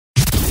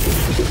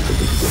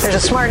There's a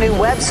smart new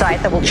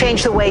website that will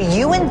change the way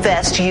you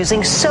invest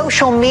using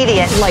social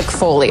media.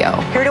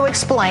 LikeFolio. Here to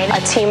explain, A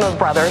team of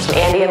brothers,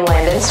 Andy and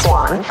Landon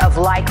Swan, of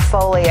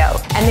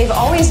LikeFolio. and they've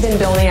always been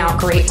building out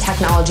great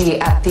technology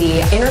at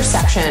the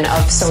intersection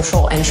of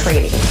social and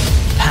trading.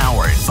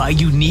 Powered by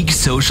unique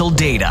social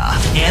data,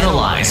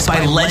 analyzed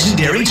by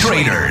legendary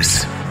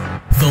traders.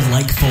 The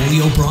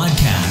LikeFolio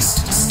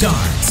broadcast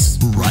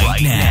starts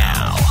right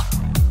now.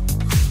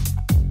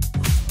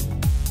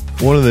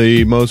 One of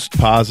the most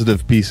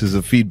positive pieces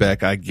of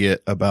feedback I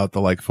get about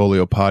the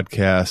LikeFolio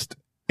podcast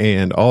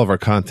and all of our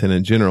content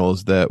in general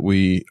is that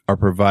we are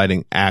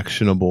providing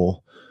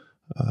actionable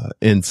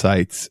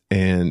insights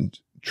and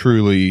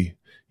truly,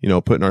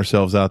 putting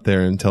ourselves out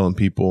there and telling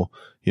people,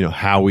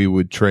 how we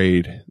would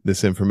trade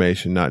this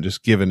information, not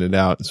just giving it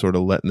out and sort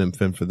of letting them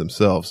fend for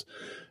themselves.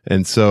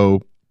 And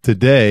so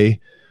today,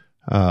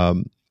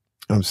 I'm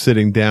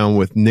sitting down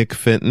with Nick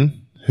Fenton,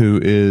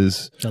 who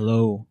is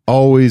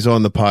always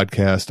on the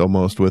podcast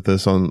almost with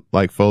us on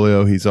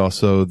LikeFolio. He's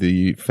also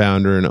the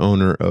founder and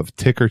owner of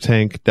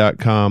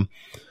TickerTank.com,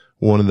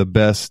 one of the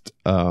best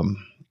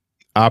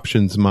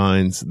options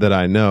minds that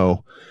I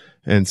know.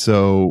 And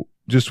so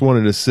just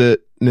wanted to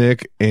sit,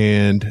 Nick,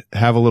 and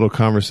have a little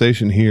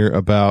conversation here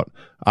about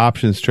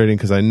options trading,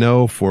 because I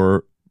know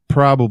for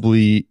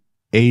probably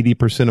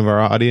 80% of our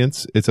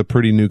audience, it's a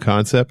pretty new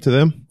concept to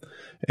them.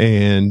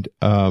 And,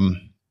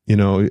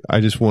 I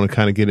just want to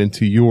kind of get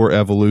into your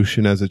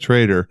evolution as a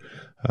trader,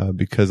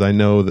 because I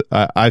know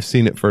that I've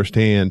seen it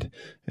firsthand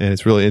and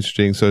it's really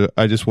interesting. So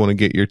I just want to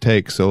get your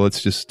take. So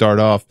let's just start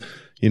off,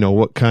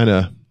 what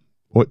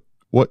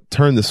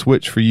turned the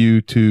switch for you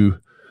to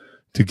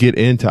get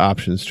into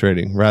options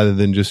trading rather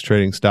than just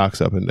trading stocks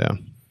up and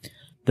down?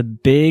 The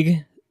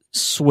big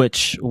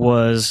switch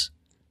was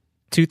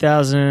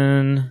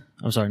 2000.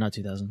 I'm sorry, not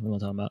 2000. What am I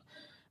talking about?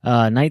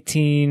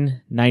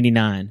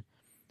 1999,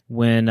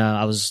 when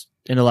I was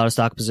in a lot of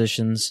stock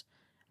positions.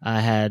 I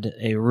had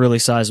a really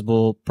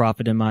sizable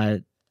profit in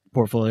my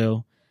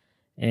portfolio,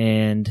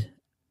 and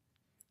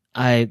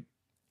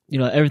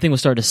everything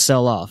was starting to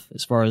sell off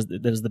as far as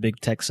there was the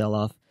big tech sell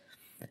off.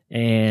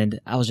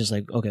 And I was just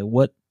like, okay,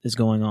 what is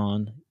going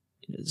on?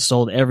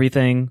 Sold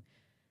everything,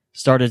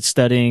 started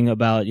studying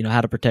about,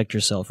 how to protect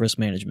yourself, risk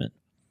management.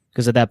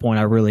 Because at that point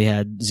I really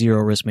had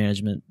zero risk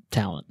management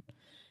talent.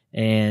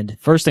 And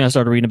first thing I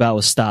started reading about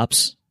was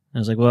stops. I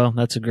was like, well,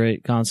 that's a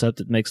great concept.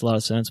 It makes a lot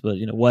of sense, but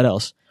what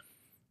else?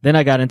 Then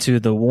I got into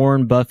the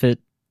Warren Buffett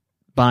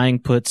buying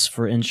puts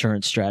for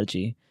insurance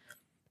strategy.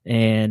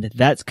 And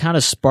that kind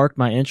of sparked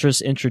my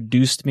interest,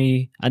 introduced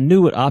me. I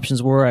knew what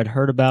options were. I'd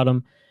heard about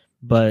them,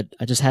 but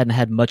I just hadn't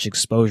had much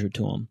exposure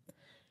to them.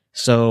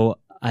 So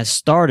I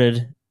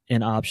started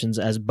in options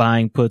as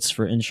buying puts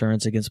for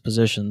insurance against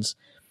positions.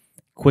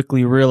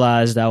 Quickly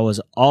realized I was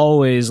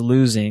always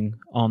losing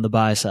on the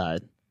buy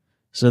side.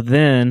 So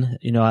then,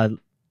 I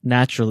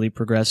naturally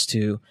progressed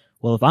to,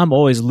 well, if I'm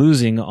always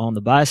losing on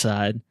the buy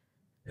side,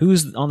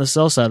 who's on the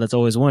sell side that's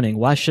always winning?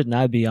 Why shouldn't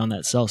I be on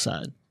that sell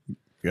side?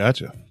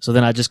 Gotcha. So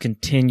then I just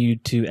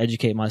continued to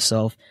educate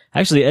myself. I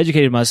actually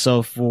educated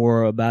myself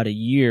for about a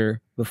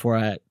year before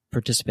I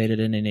participated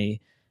in any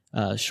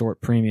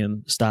short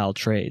premium style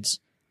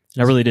trades.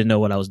 And I really didn't know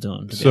what I was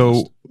doing, to be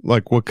honest.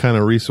 What kind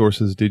of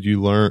resources did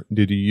you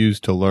use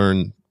to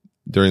learn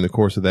during the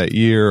course of that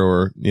year,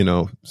 or,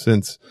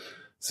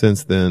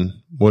 since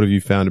then, what have you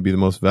found to be the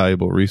most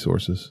valuable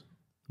resources?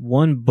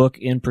 One book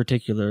in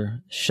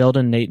particular,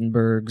 Sheldon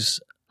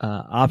Natenberg's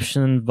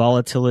Option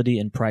Volatility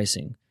and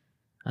Pricing.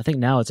 I think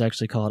now it's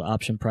actually called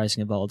Option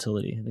Pricing and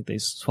Volatility. I think they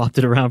swapped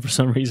it around for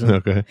some reason.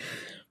 Okay.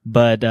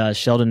 But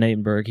Sheldon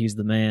Natenberg, he's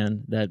the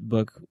man. That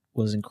book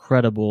was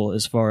incredible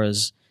as far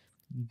as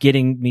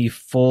getting me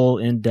full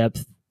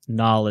in-depth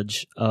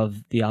knowledge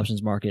of the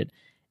options market.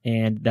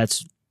 And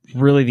that's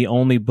really the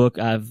only book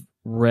I've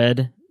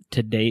read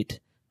to date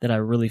that I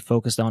really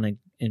focused on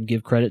and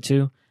give credit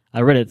to.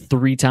 I read it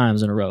 3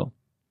 times in a row.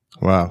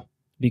 Wow.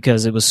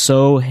 Because it was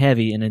so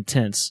heavy and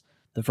intense.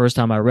 The first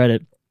time I read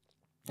it,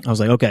 I was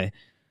like, okay,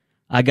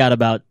 I got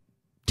about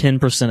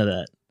 10% of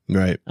that.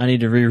 Right. I need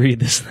to reread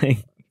this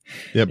thing.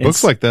 Yeah,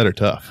 books like that are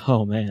tough.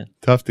 Oh, man.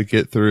 Tough to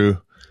get through.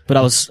 But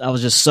I was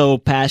just so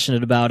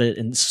passionate about it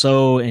and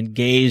so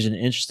engaged and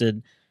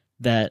interested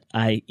that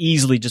I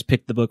easily just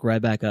picked the book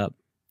right back up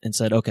and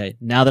said, okay,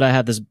 now that I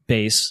have this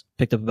base,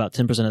 picked up about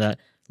 10% of that,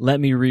 let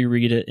me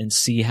reread it and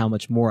see how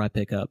much more I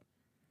pick up.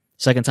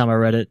 Second time I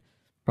read it,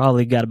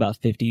 probably got about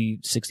 50,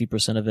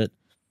 60% of it.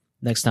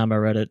 Next time I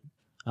read it,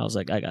 I was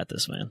like, I got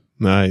this, man.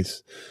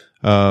 Nice.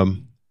 Are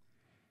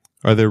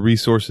there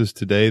resources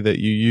today that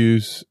you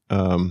use,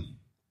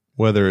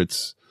 whether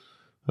it's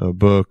a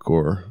book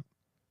or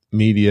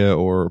media,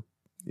 or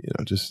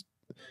just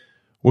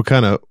what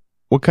kind of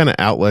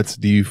outlets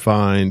do you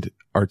find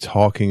are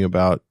talking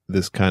about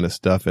this kind of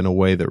stuff in a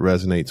way that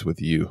resonates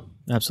with you?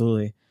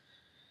 Absolutely.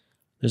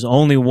 There's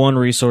only one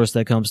resource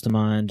that comes to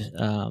mind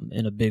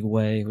in a big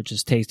way, which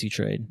is Tasty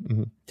Trade.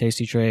 Mm-hmm.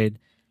 Tasty Trade,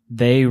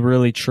 they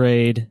really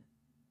trade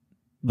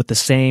with the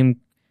same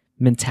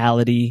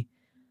mentality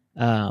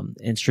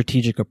and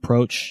strategic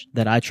approach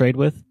that I trade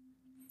with.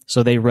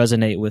 So they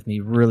resonate with me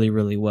really,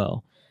 really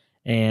well.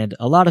 And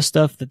a lot of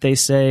stuff that they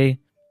say,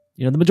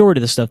 the majority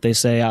of the stuff they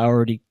say, I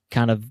already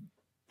kind of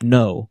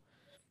know.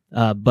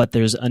 But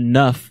there's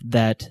enough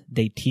that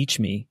they teach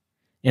me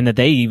and that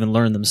they even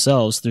learn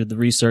themselves through the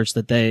research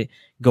that they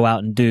go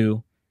out and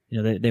do.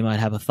 They might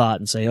have a thought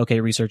and say,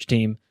 okay, research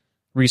team,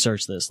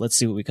 research this. Let's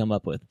see what we come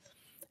up with.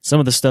 Some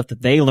of the stuff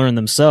that they learn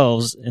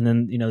themselves and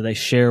then, they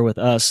share with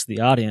us, the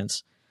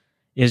audience,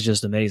 is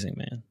just amazing,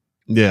 man.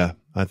 Yeah,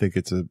 I think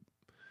it's it's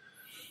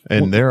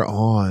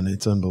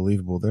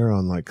unbelievable. They're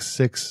on like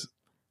 6-8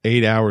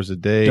 hours a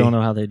day. Don't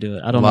know how they do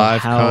it. I don't know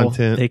how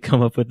they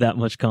come up with that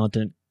much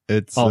content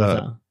all the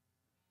time.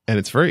 And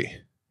it's free.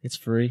 It's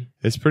free.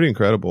 It's pretty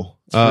incredible.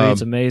 It's free.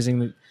 It's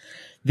amazing.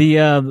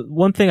 The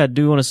one thing I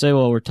do want to say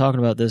while we're talking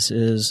about this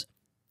is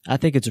I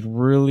think it's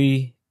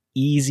really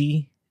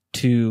easy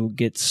to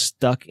get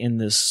stuck in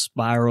this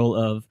spiral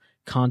of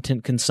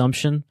content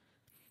consumption.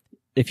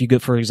 If you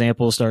could, for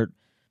example, start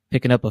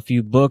picking up a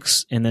few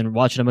books and then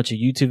watching a bunch of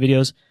YouTube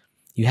videos,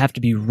 you have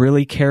to be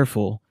really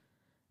careful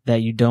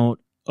that you don't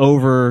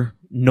over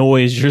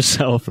noise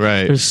yourself.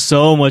 Right. There's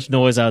so much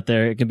noise out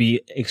there. It can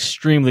be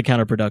extremely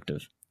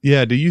counterproductive.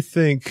 Yeah. Do you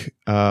think,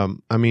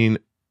 I'm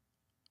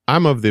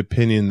of the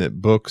opinion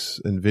that books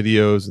and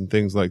videos and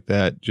things like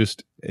that,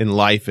 just in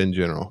life in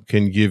general,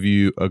 can give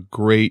you a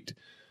great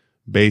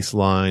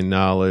baseline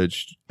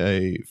knowledge,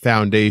 a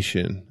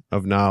foundation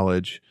of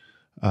knowledge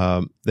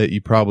that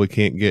you probably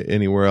can't get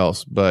anywhere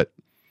else. But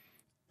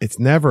it's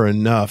never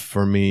enough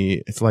for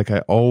me. It's like I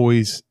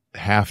always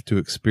have to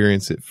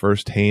experience it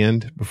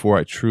firsthand before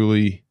I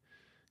truly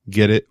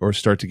get it or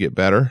start to get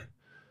better.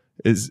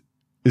 Is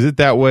it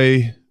that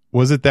way?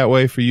 Was it that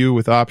way for you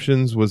with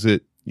options? Was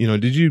it,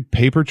 did you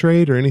paper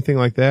trade or anything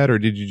like that? Or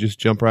did you just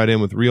jump right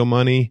in with real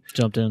money?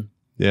 Jumped in.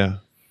 Yeah.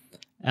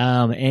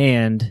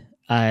 And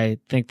I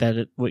think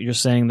that what you're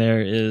saying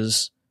there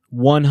is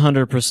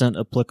 100%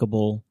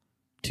 applicable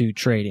to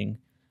trading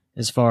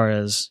as far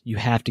as you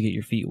have to get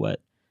your feet wet.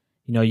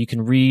 You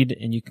can read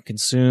and you can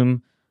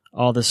consume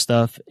all this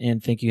stuff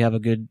and think you have a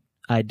good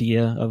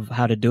idea of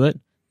how to do it.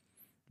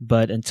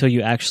 But until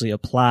you actually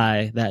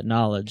apply that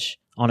knowledge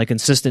on a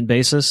consistent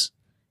basis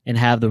and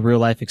have the real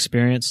life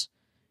experience,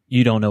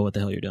 you don't know what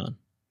the hell you're doing.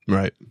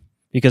 Right.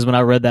 Because when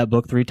I read that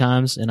book 3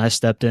 times and I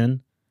stepped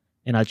in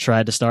and I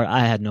tried to start,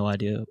 I had no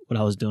idea what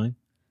I was doing.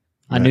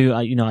 Right.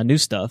 I knew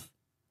stuff.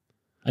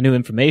 I knew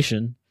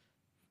information,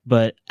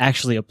 but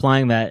actually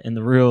applying that in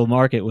the real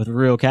market with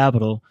real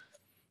capital,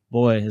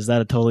 boy, is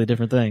that a totally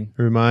different thing.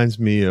 It reminds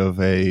me of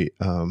a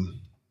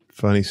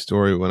funny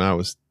story when I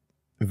was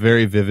a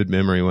very vivid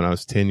memory when I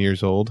was 10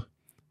 years old.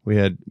 We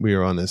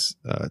were on this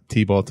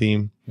T-ball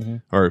team,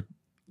 or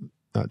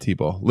not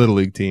T-ball, Little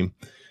League team,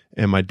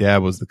 and my dad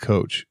was the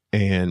coach.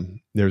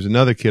 And there was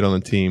another kid on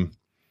the team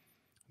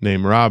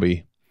named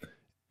Robbie,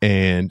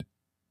 and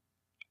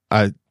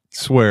I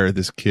swear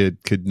this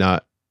kid could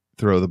not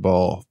throw the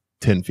ball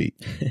 10 feet.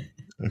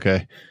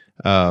 Okay.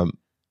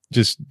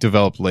 Just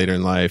developed later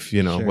in life,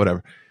 sure.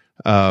 Whatever.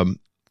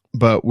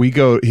 But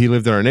he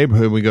lived in our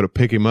neighborhood, and we go to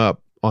pick him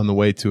up on the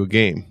way to a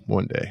game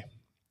one day.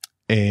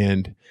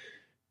 And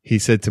he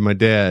said to my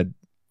dad,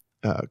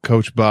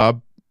 Coach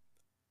Bob,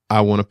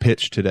 I want to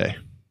pitch today.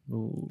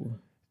 Ooh.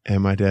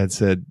 And my dad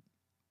said,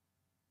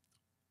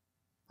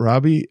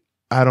 Robbie,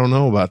 I don't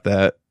know about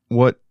that.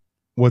 What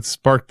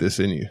sparked this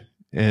in you?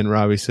 And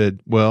Robbie said,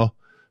 well,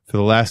 for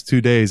the last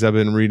 2 days, I've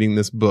been reading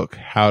this book,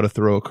 How to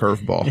Throw a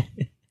Curveball.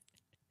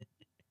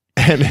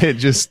 And it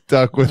just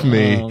stuck with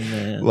me. Oh,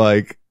 man.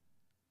 Like,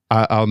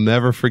 I'll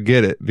never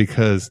forget it,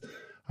 because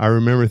I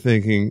remember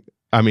thinking,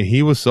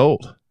 he was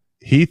sold.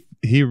 He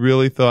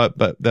really thought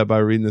that by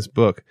reading this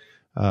book,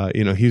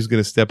 he was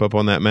going to step up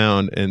on that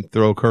mound and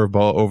throw a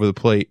curveball over the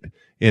plate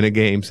in a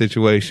game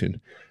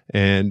situation.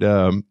 And,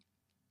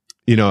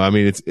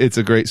 it's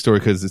a great story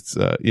because it's,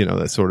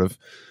 that sort of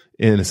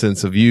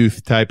innocence of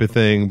youth type of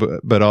thing,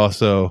 but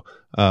also,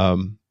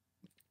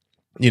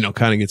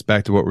 kind of gets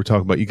back to what we're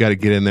talking about. You got to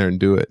get in there and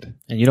do it.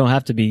 And you don't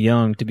have to be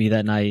young to be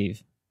that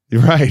naive.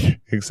 Right.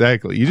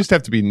 Exactly. You just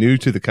have to be new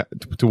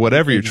to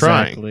whatever you're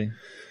trying.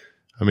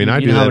 I mean,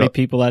 I do know that. How many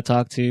people I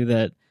talk to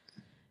that,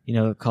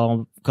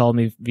 call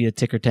me via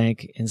Ticker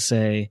Tank and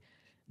say,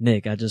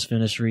 Nick, I just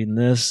finished reading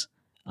this.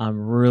 I'm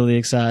really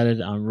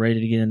excited. I'm ready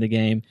to get in the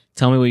game.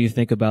 Tell me what you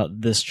think about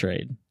this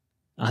trade.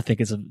 I think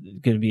it's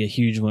going to be a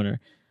huge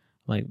winner.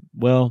 I'm like,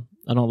 well,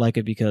 I don't like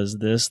it because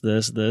this, and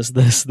right.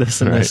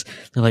 This.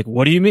 They're like,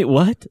 what do you mean?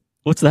 What?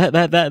 What's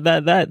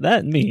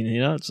that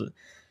mean?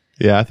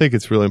 Yeah, I think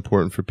it's really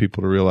important for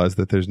people to realize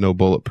that there's no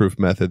bulletproof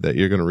method that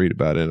you're going to read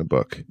about in a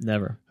book.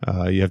 Never.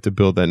 You have to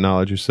build that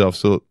knowledge yourself.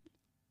 So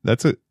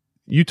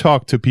you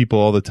talk to people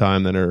all the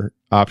time that are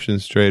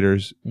options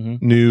traders,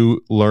 new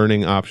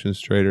learning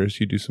options traders.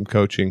 You do some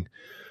coaching.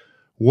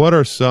 What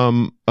are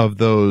some of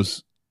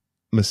those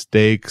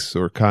mistakes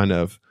or kind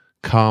of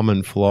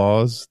common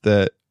flaws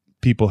that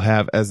people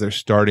have as they're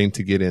starting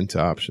to get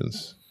into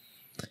options?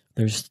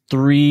 There's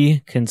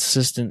 3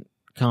 consistent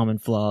common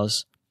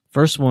flaws.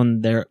 First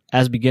one,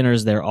 as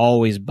beginners, they're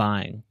always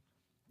buying.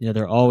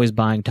 They're always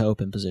buying to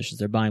open positions.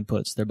 They're buying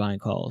puts. They're buying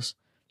calls.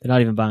 They're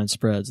not even buying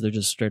spreads. They're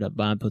just straight up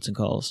buying puts and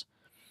calls.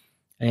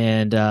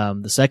 And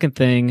the second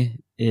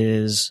thing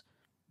is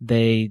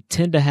they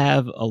tend to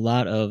have a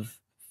lot of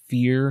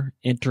fear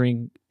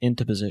entering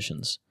into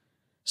positions.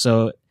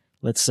 So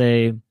let's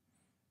say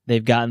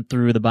they've gotten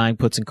through the buying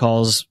puts and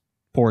calls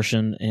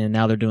portion, and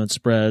now they're doing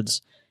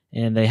spreads,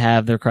 and they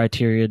have their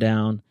criteria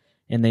down,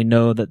 and they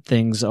know that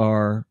things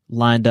are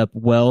lined up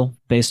well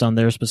based on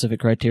their specific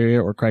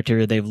criteria or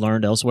criteria they've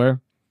learned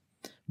elsewhere.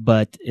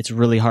 But it's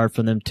really hard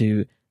for them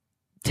to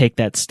take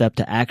that step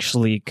to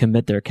actually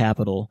commit their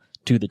capital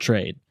to the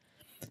trade.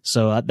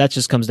 So that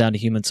just comes down to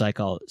human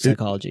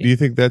psychology. Do you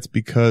think that's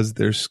because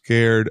they're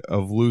scared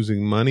of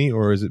losing money,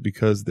 or is it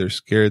because they're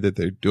scared that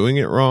they're doing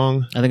it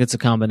wrong? I think it's a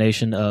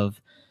combination of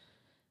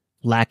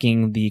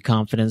lacking the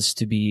confidence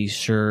to be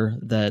sure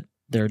that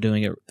they're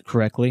doing it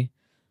correctly.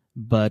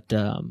 But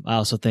I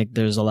also think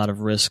there's a lot of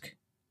risk,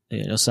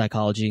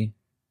 psychology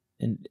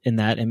in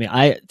that. I mean,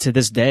 to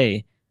this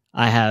day,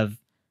 I have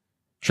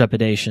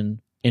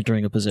trepidation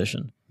entering a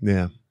position.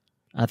 Yeah.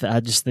 I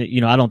just think,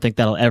 I don't think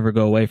that'll ever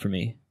go away from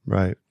me.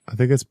 Right. I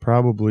think it's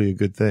probably a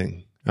good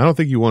thing. I don't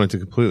think you want it to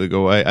completely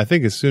go away. I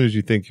think as soon as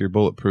you think you're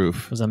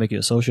bulletproof. Does that make you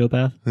a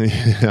sociopath?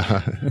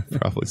 Yeah,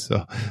 probably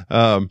so.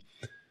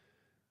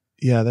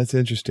 Yeah, that's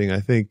interesting. I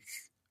think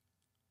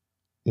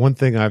one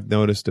thing I've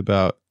noticed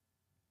about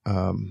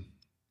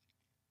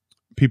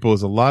people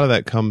is a lot of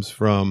that comes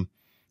from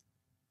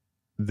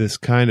this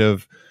kind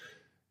of,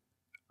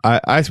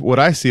 what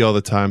I see all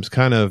the time is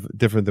kind of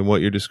different than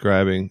what you're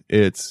describing.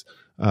 It's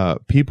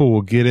people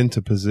will get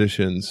into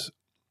positions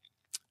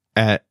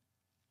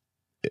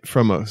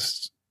from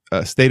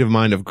a state of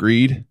mind of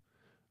greed,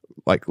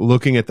 like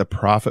looking at the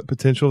profit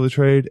potential of the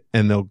trade,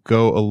 and they'll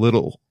go a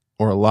little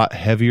or a lot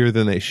heavier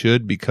than they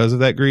should because of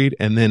that greed.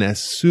 And then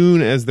as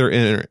soon as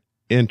they're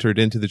entered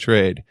into the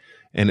trade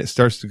and it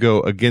starts to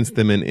go against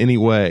them in any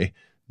way,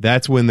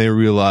 that's when they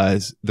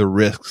realize the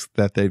risks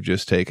that they've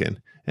just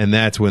taken. And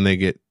that's when they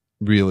get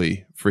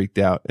really freaked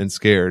out and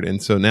scared.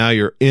 And so now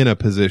you're in a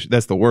position,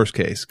 that's the worst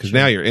case, because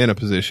now you're in a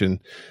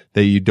position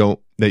that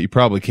you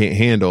probably can't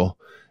handle.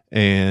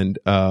 And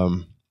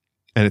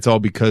it's all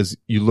because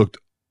you looked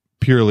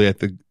purely at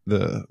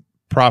the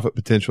profit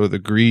potential or the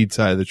greed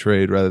side of the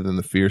trade rather than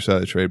the fear side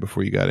of the trade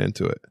before you got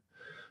into it.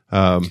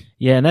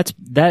 Yeah, and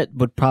that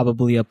would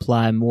probably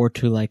apply more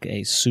to like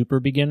a super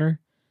beginner.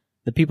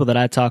 The people that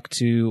I talk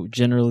to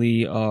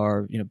generally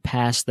are,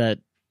 past that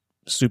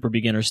super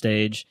beginner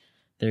stage.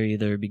 They're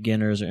either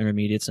beginners or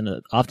intermediates, and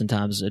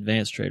oftentimes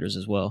advanced traders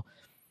as well.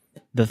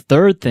 The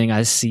third thing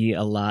I see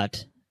a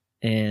lot,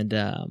 and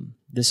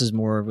this is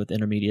more with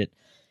intermediate,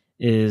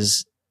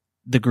 is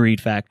the greed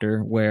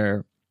factor,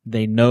 where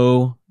they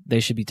know they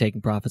should be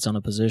taking profits on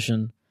a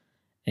position,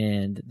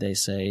 and they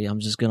say, I'm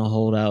just going to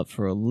hold out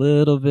for a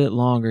little bit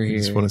longer here.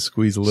 You just want to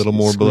squeeze a little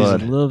more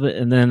blood. A little bit,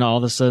 and then all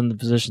of a sudden the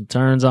position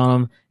turns on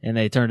them, and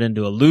they turn it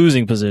into a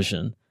losing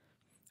position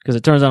because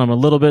it turns on them a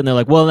little bit, and they're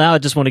like, well, now I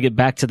just want to get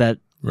back to that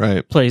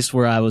place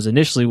where I was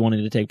initially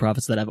wanting to take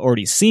profits that I've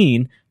already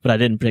seen, but I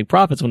didn't take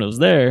profits when it was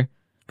there.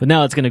 But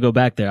now it's going to go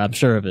back there. I'm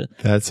sure of it.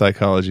 That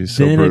psychology is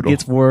so then brutal. Then it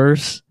gets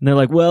worse. And they're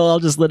like, well, I'll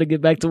just let it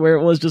get back to where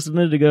it was just a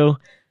minute ago.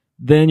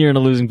 Then you're in a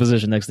losing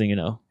position next thing you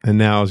know. And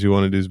now all you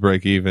want to do is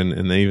break even,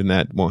 and even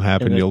that won't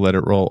happen. You'll let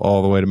it roll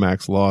all the way to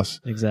max loss.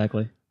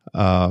 Exactly.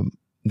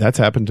 That's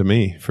happened to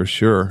me for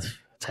sure.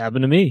 It's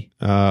happened to me.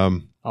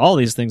 All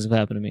these things have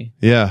happened to me.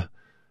 Yeah.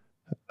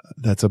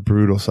 That's a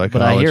brutal psychology.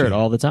 But I hear it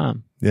all the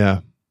time.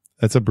 Yeah.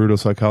 That's a brutal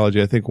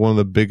psychology. I think one of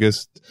the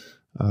biggest,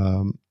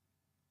 one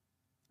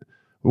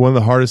of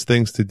the hardest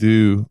things to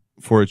do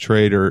for a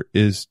trader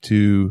is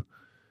to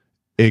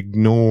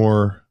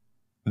ignore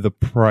the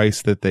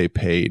price that they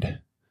paid.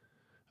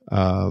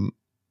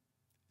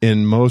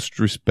 In most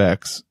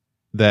respects,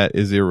 that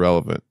is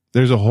irrelevant.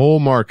 There's a whole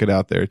market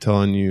out there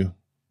telling you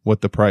what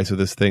the price of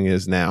this thing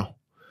is now.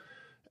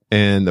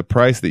 And the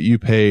price that you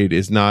paid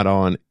is not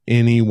on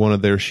any one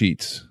of their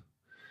sheets.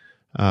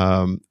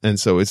 And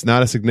so it's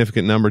not a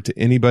significant number to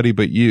anybody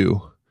but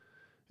you.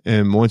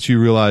 And once you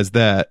realize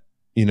that,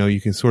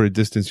 you can sort of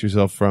distance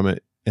yourself from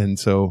it. And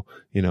so,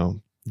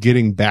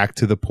 getting back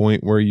to the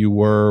point where you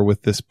were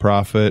with this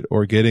profit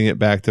or getting it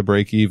back to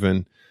break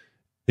even,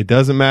 it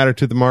doesn't matter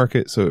to the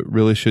market. So it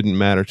really shouldn't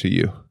matter to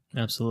you.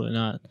 Absolutely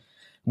not.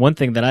 One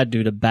thing that I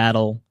do to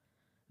battle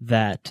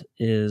that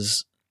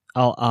is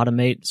I'll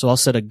automate. So I'll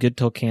set a good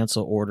till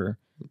cancel order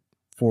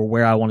for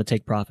where I want to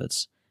take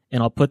profits.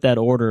 And I'll put that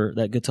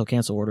good till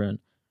cancel order in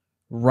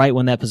right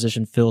when that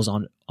position fills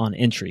on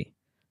entry.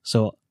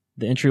 So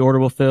the entry order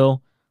will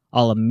fill.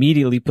 I'll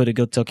immediately put a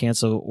good till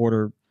cancel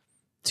order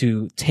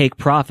to take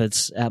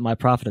profits at my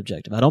profit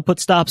objective. I don't put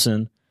stops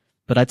in,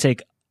 but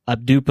I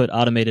do put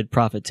automated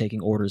profit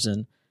taking orders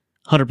in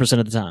 100%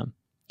 of the time.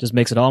 Just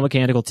makes it all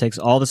mechanical, takes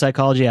all the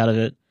psychology out of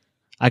it.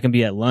 I can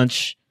be at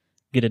lunch,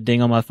 get a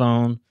ding on my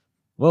phone.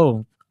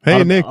 Whoa.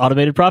 Hey, Nick.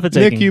 Automated profit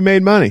taking. Nick, you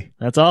made money.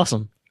 That's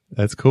awesome.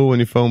 That's cool when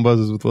your phone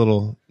buzzes with a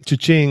little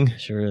cha-ching.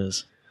 Sure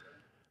is.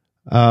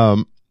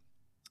 So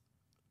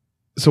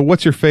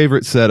what's your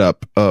favorite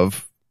setup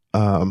of,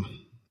 I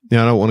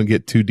don't want to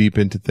get too deep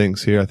into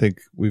things here. I think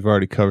we've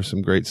already covered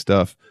some great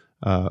stuff,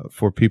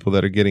 for people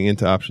that are getting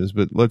into options,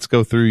 but let's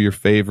go through your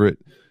favorite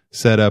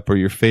setup or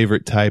your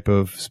favorite type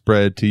of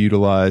spread to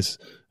utilize,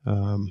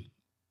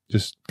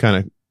 just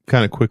kind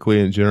of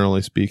quickly and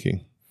generally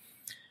speaking.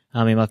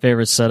 I mean, my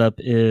favorite setup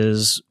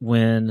is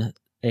when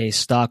a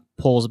stock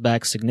pulls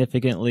back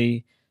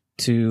significantly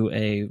to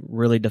a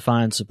really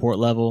defined support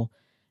level,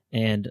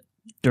 and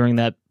during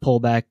that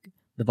pullback,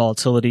 the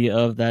volatility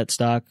of that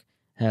stock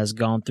has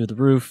gone through the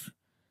roof.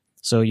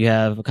 So you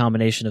have a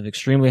combination of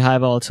extremely high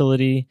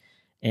volatility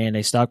and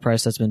a stock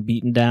price that's been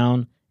beaten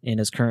down and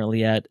is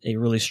currently at a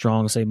really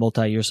strong, say,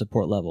 multi-year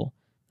support level.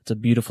 It's a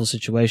beautiful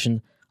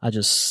situation. I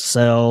just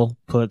sell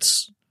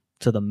puts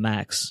to the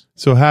max.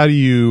 So how do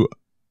you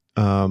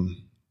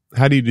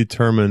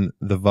determine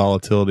the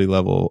volatility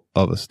level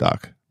of a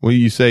stock? Well,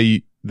 you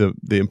say the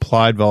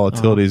implied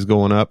volatility is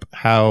going up.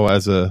 How,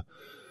 as a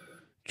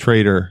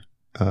trader,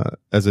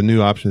 as a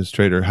new options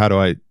trader, how do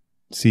I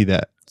see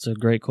that? It's a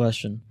great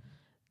question.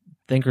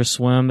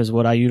 Thinkorswim is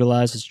what I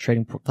utilize. It's a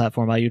trading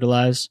platform I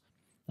utilize.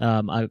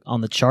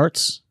 On the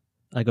charts,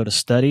 I go to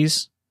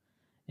studies,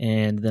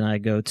 and then I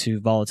go to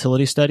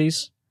volatility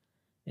studies,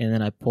 and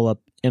then I pull up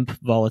imp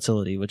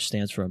volatility, which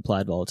stands for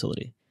implied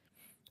volatility.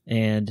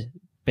 And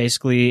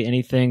basically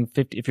anything,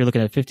 if you're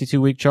looking at a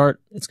 52-week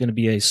chart, it's going to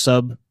be a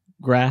sub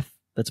graph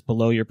that's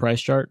below your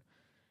price chart,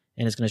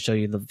 and it's going to show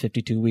you the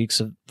 52 weeks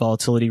of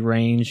volatility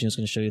range, and it's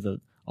going to show you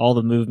all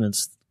the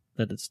movements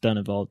that it's done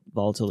in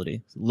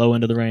volatility. Low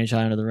end of the range,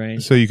 high end of the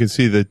range. So you can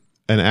see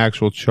an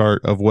actual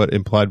chart of what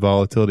implied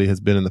volatility has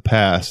been in the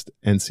past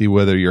and see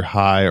whether you're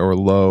high or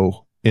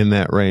low in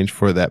that range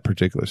for that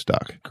particular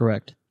stock.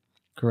 Correct.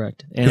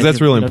 Because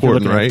that's really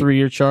important, right?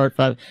 3-year chart,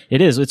 5.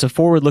 It is. It's a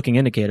forward-looking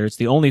indicator. It's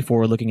the only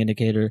forward-looking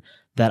indicator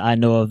that I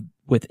know of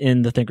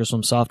within the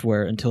Thinkorswim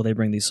software until they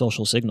bring these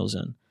social signals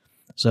in.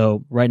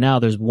 So right now,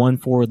 there's one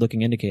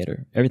forward-looking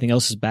indicator. Everything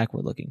else is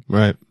backward-looking.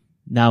 Right.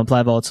 Now,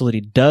 implied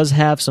volatility does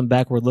have some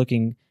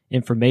backward-looking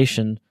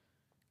information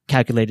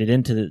calculated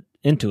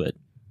into it,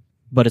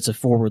 but it's a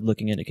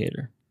forward-looking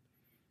indicator.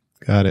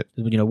 Got it.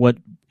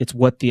 It's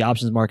what the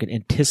options market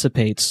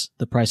anticipates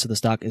the price of the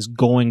stock is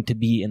going to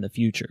be in the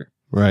future.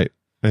 Right.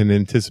 And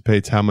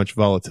anticipates how much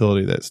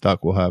volatility that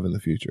stock will have in the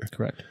future.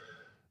 Correct.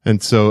 And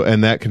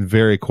that can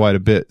vary quite a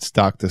bit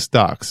stock to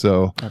stock.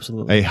 So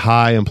absolutely, a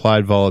high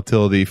implied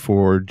volatility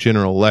for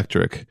General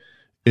Electric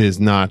is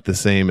not the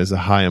same as a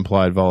high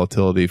implied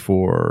volatility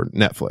for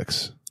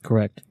Netflix.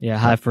 Correct. Yeah.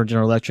 High for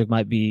General Electric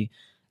might be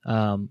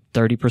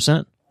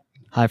 30%.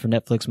 High for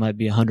Netflix might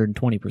be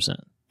 120%.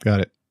 Got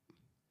it.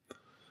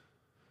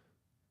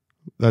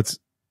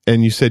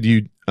 And you said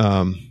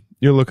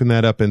you're looking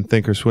that up in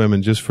Thinkorswim,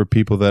 and just for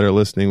people that are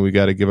listening, we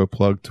got to give a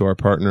plug to our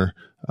partner.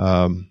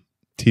 TD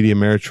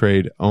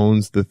Ameritrade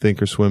owns the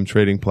Thinkorswim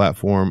trading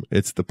platform.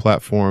 It's the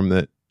platform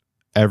that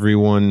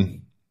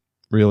everyone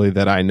really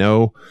that I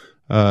know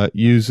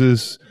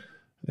uses.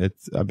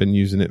 I've been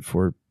using it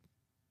for,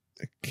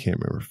 I can't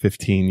remember,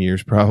 15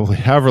 years probably,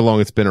 however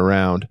long it's been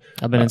around.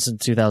 I've been in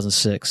since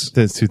 2006.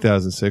 Since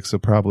 2006, so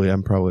I'm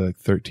probably like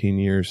 13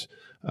 years.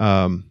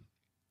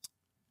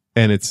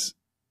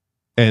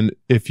 And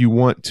if you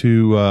want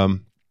to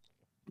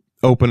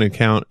open an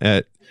account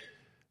at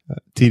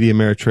TD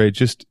Ameritrade,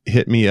 just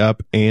hit me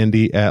up,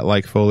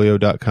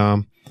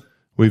 Andy@LikeFolio.com.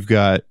 We've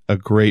got a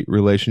great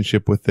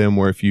relationship with them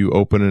where if you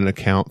open an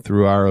account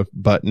through our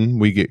button,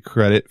 we get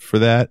credit for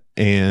that,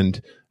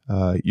 and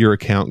your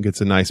account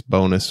gets a nice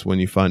bonus when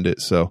you fund it.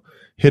 So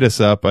hit us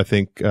up. I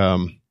think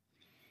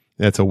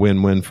that's a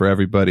win-win for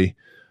everybody.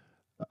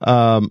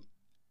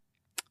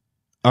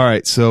 All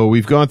right, so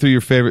we've gone through your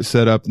favorite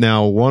setup.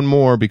 Now, one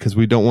more, because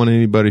we don't want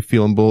anybody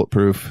feeling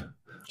bulletproof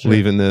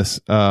leaving this.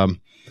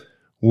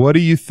 What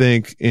do you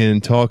think in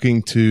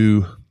talking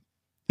to,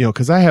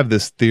 because I have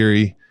this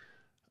theory,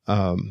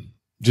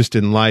 just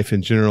in life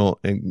in general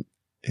and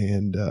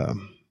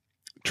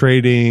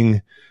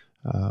trading,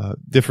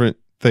 different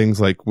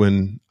things, like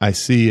when I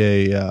see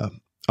a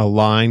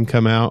line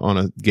come out on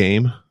a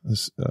game, a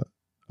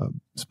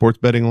sports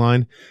betting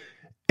line,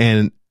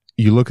 and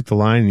you look at the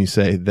line and you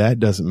say, that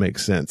doesn't make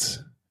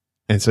sense.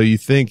 And so you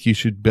think you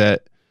should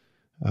bet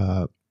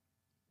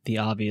the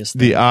obvious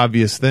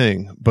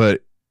thing,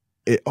 but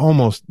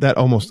that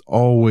almost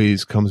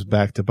always comes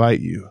back to bite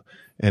you.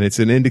 And it's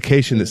an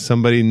indication that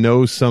somebody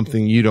knows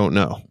something you don't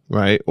know,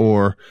 right?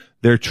 Or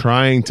they're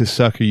trying to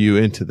sucker you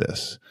into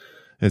this.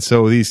 And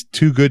so these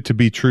too good to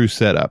be true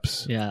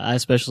setups. Yeah, I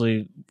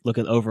especially look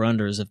at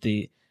over-unders. If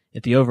the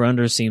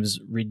over-under seems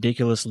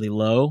ridiculously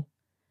low,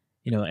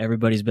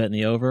 everybody's betting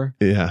the over.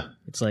 Yeah.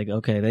 It's like,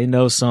 okay, they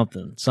know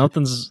something.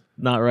 Something's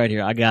not right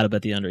here. I got to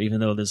bet the under, even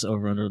though this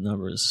over-under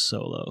number is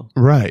so low.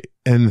 Right.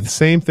 And the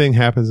same thing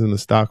happens in the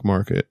stock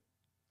market.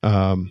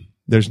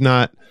 There's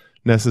not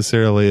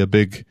necessarily a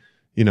big,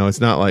 it's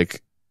not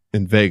like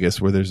in Vegas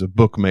where there's a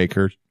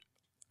bookmaker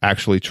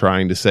actually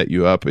trying to set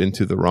you up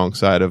into the wrong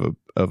side of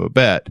a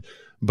bet.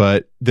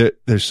 But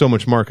there's so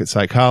much market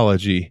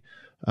psychology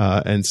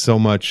and so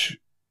much,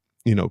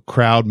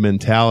 crowd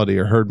mentality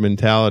or herd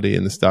mentality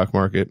in the stock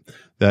market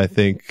that I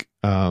think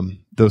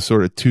those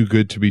sort of too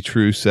good to be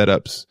true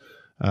setups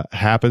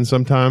happen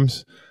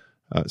sometimes.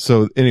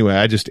 So anyway,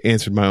 I just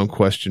answered my own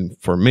question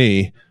for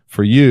me.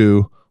 For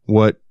you,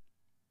 what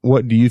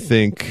do you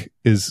think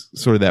is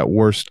sort of that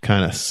worst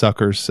kind of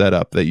sucker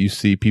setup that you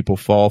see people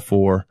fall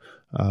for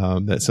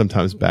that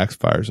sometimes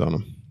backfires on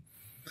them?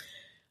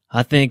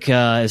 I think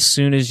as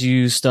soon as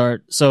you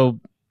start, so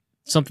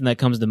something that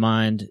comes to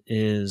mind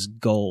is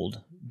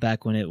gold.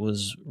 Back when it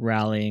was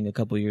rallying a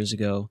couple years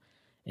ago,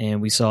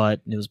 and we saw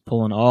it was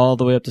pulling all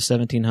the way up to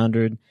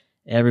 1,700.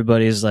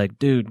 Everybody's like,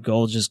 dude,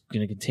 gold's just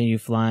going to continue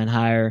flying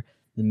higher.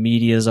 The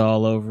media's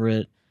all over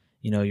it.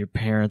 Your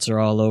parents are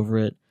all over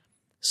it.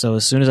 So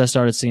as soon as I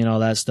started seeing all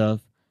that stuff,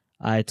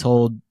 I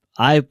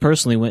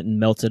personally went and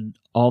melted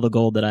all the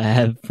gold that I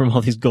had from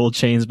all these gold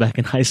chains back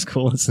in high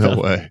school and stuff.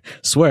 No way.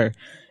 Swear.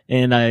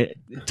 And I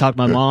talked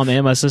my mom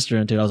and my sister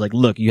into it. I was like,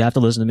 look, you have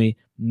to listen to me.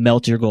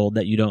 Melt your gold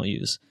that you don't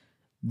use.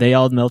 They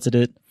all melted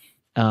it.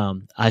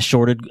 I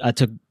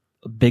took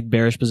a big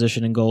bearish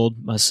position in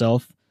gold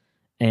myself.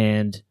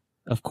 And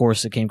of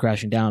course it came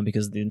crashing down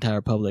because the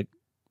entire public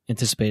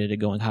anticipated it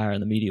going higher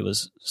and the media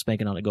was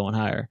spanking on it going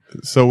higher.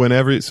 So when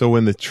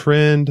the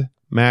trend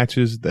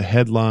matches the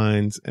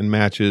headlines and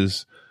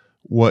matches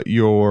what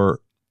your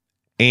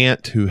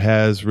aunt who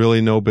has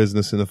really no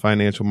business in the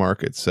financial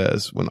market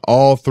says, when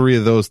all three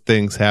of those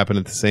things happen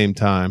at the same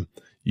time,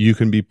 you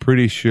can be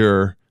pretty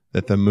sure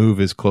that the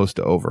move is close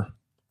to over.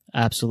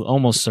 Absolutely.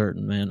 Almost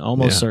certain, man.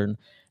 Almost certain.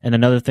 And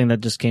another thing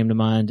that just came to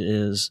mind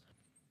is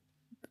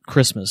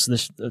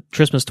Christmas.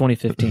 Christmas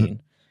 2015.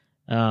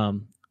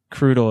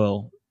 Crude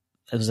oil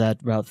was at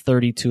about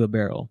 32 a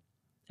barrel.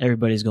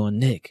 Everybody's going,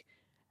 Nick,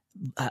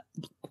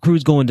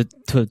 crude's going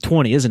to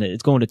 20, isn't it?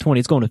 It's going to 20.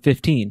 It's going to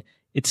 15.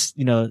 It's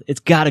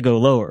got to go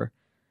lower.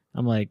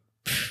 I'm like,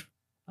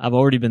 I've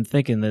already been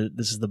thinking that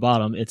this is the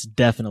bottom. It's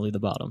definitely the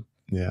bottom.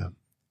 Yeah.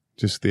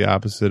 Just the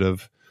opposite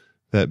of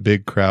that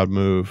big crowd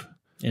move.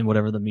 And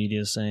whatever the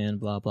media is saying,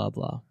 blah, blah,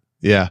 blah.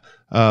 Yeah.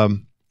 How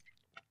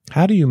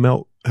do you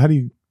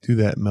do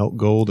that? Melt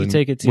gold, and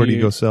where do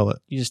you go sell it?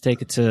 You just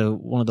take it to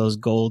one of those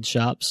gold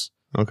shops.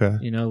 Okay.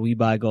 We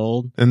buy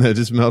gold. And they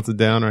just melt it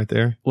down right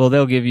there? Well,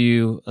 they'll give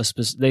you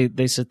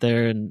they sit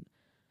there and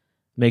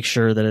make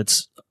sure that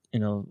it's,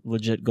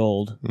 legit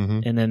gold.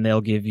 Mm-hmm. And then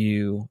they'll give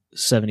you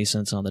 70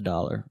 cents on the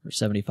dollar or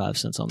 75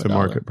 cents on the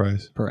dollar. Market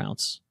price. Per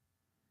ounce.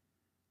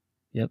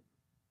 Yep.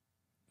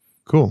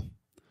 Cool.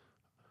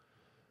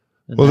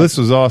 Well, this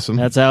was awesome.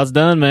 That's how it's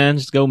done, man.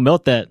 Just go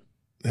melt that.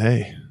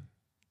 Hey,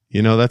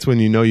 that's when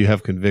you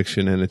have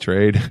conviction in a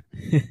trade.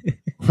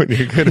 When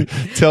you're going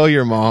to tell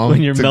your mom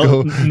when you're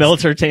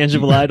melt her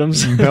tangible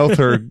items. Melt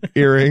her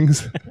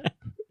earrings.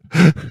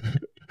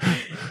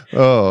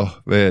 Oh,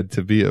 man,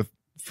 to be a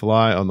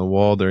fly on the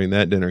wall during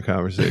that dinner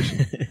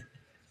conversation.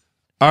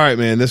 All right,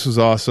 man, this was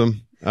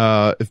awesome.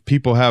 If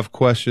people have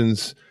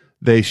questions,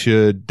 they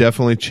should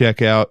definitely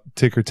check out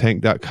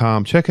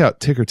tickertank.com. Check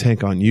out Ticker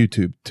Tank on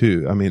YouTube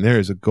too. I mean, there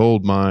is a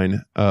gold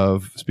mine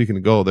speaking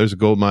of gold, there's a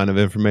gold mine of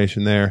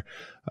information there.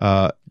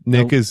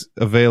 Nick is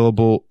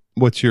available.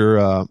 What's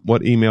your,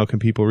 what email can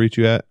people reach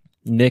you at?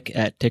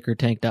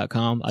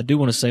 Nick@tickertank.com. I do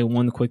want to say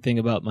one quick thing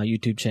about my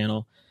YouTube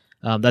channel.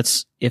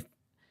 That's if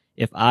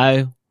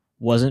I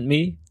wasn't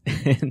me,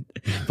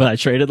 but I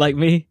traded like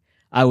me,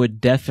 I would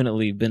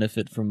definitely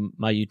benefit from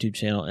my YouTube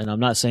channel. And I'm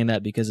not saying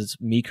that because it's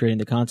me creating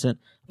the content.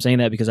 I'm saying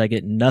that because I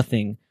get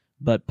nothing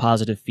but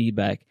positive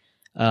feedback.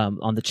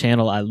 On the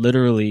channel, I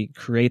literally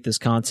create this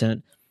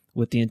content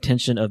with the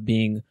intention of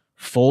being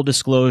full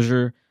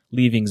disclosure,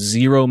 leaving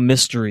zero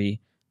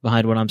mystery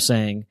behind what I'm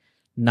saying,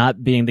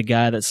 not being the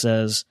guy that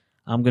says,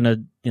 I'm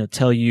going to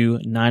tell you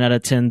 9 out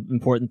of 10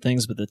 important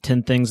things, but the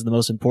 10 things are the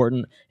most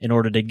important. In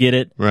order to get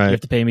it, right, you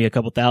have to pay me a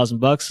couple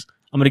 $1,000.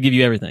 I'm going to give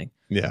you everything.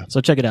 Yeah. So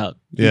check it out.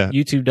 Yeah.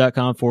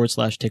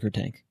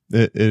 YouTube.com/tickertank.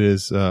 It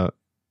is,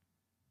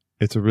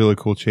 it's a really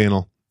cool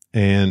channel,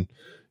 and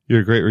you're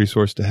a great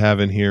resource to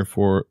have in here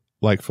for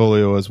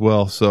LikeFolio as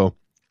well. So,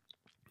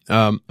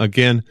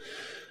 again,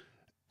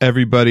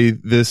 everybody,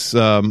 this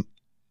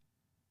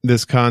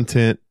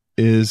content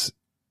is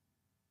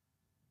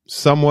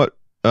somewhat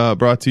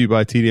brought to you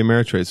by TD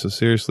Ameritrade. So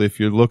seriously, if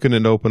you're looking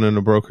at opening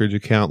a brokerage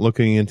account,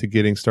 looking into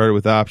getting started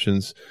with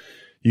options,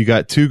 you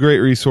got 2 great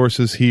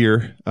resources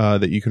here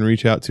that you can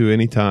reach out to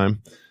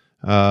anytime.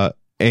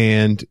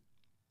 And,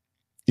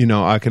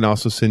 I can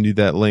also send you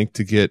that link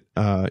to get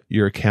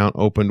your account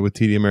opened with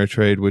TD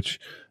Ameritrade, which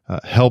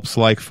helps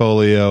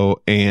LikeFolio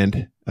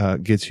and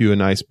gets you a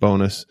nice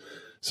bonus.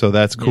 So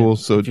that's cool. Yeah,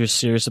 so if you're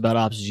serious about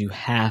options, you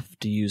have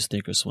to use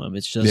Thinkorswim.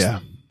 It's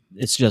just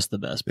it's just the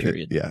best,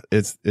 period.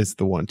 It's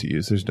the one to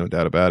use. There's no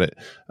doubt about it.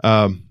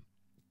 All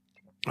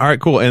right,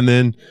 cool. And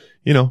then,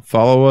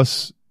 follow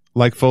us,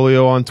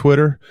 LikeFolio, on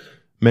Twitter.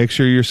 Make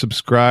sure you're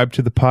subscribed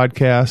to the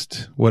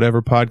podcast,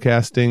 whatever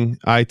podcasting,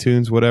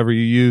 iTunes, whatever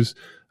you use.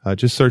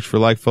 just search for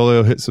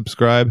LikeFolio, hit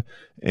subscribe,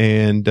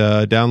 and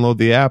download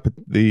the app.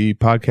 The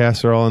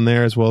podcasts are all in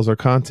there as well as our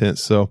content.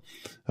 So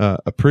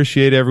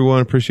appreciate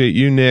everyone. Appreciate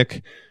you,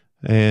 Nick.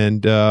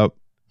 And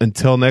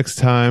until next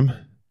time,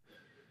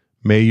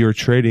 may your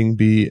trading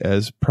be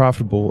as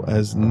profitable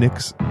as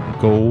Nick's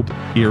gold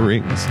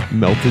earrings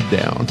melted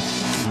down.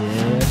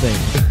 Yeah,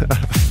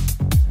 baby.